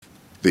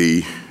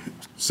The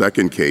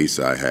second case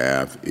I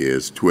have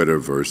is Twitter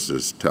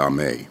versus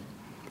Taamneh.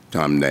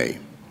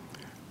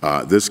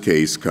 This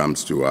case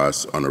comes to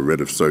us on a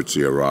writ of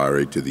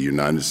certiorari to the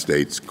United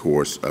States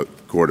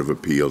Court of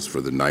Appeals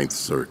for the Ninth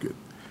Circuit.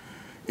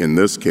 In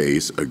this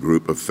case, a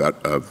group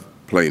of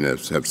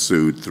plaintiffs have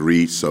sued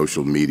 3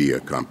 social media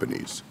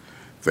companies,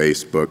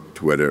 Facebook,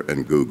 Twitter,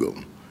 and Google,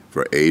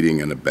 for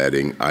aiding and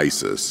abetting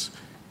ISIS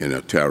in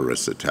a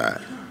terrorist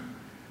attack.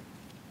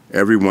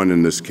 Everyone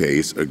in this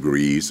case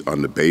agrees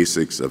on the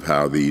basics of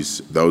how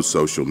those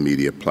social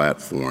media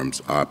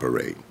platforms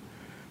operate.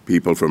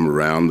 People from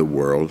around the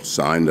world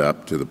signed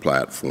up to the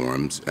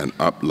platforms and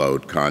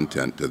upload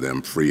content to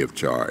them free of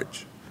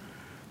charge.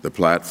 The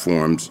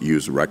platforms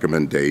use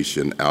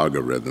recommendation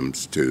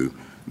algorithms to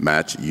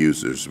match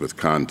users with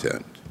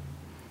content.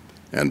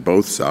 And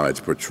both sides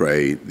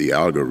portray the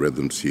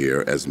algorithms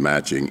here as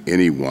matching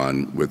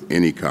anyone with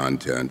any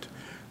content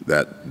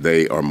that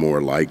they are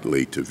more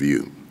likely to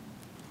view.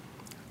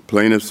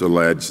 Plaintiffs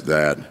allege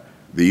that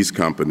these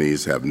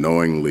companies have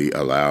knowingly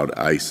allowed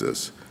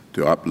ISIS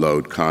to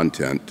upload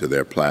content to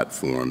their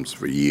platforms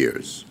for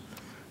years.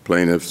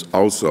 Plaintiffs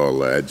also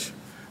allege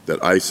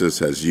that ISIS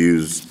has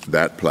used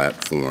that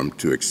platform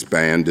to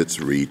expand its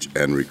reach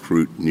and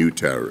recruit new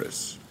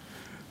terrorists.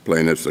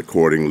 Plaintiffs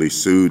accordingly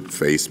sued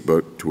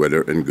Facebook,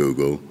 Twitter, and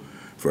Google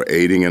for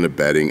aiding and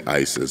abetting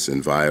ISIS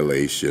in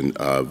violation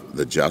of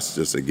the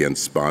Justice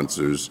Against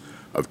Sponsors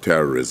of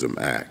Terrorism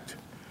Act.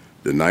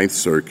 The Ninth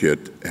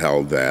Circuit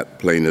held that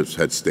plaintiffs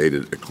had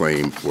stated a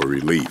claim for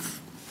relief.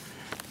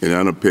 In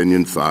an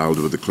opinion filed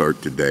with the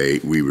clerk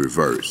today, we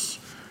reverse.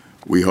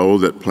 We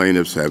hold that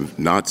plaintiffs have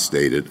not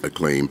stated a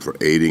claim for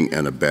aiding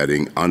and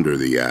abetting under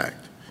the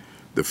Act.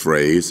 The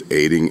phrase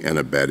aiding and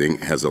abetting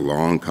has a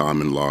long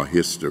common law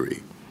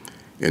history.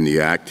 In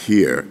the Act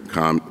here,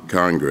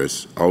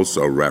 Congress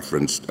also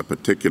referenced a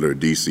particular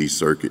D.C.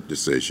 Circuit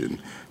decision,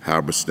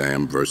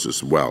 Halberstam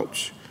versus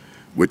Welch,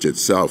 which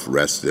itself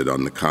rested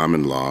on the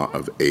common law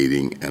of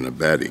aiding and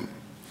abetting.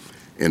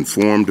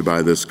 Informed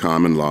by this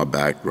common law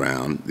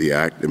background, the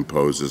Act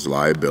imposes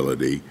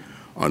liability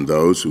on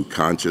those who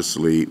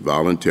consciously,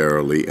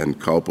 voluntarily,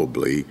 and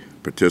culpably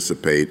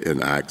participate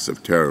in acts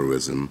of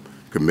terrorism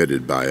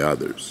committed by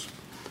others.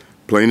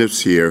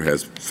 Plaintiffs here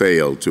has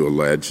failed to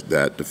allege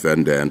that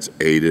defendants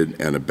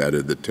aided and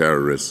abetted the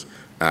terrorist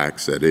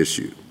acts at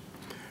issue.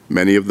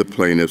 Many of the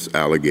plaintiffs'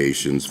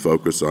 allegations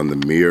focus on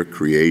the mere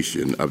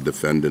creation of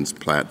defendants'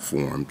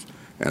 platforms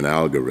and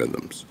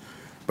algorithms.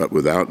 But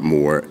without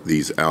more,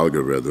 these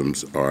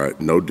algorithms are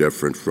no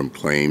different from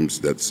claims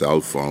that cell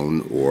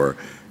phone or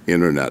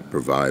internet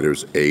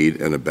providers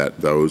aid and abet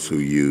those who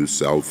use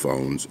cell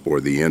phones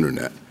or the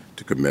internet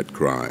to commit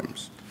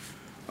crimes.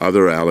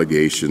 Other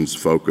allegations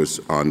focus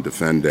on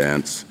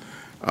defendants'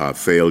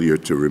 failure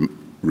to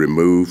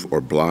remove or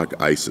block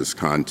ISIS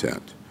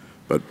content,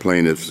 but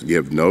plaintiffs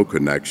give no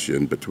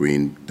connection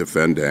between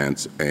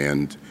defendants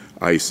and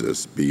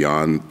ISIS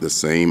beyond the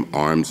same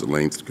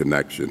arm's-length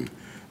connection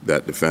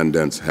that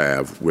defendants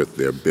have with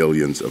their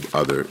billions of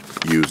other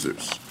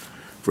users.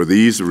 For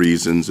these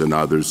reasons and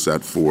others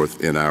set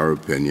forth in our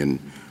opinion,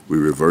 we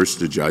reverse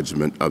the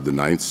judgment of the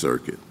Ninth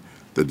Circuit.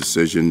 The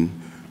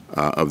decision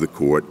of the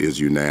court is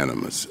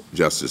unanimous.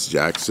 Justice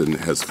Jackson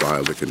has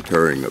filed a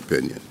concurring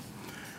opinion.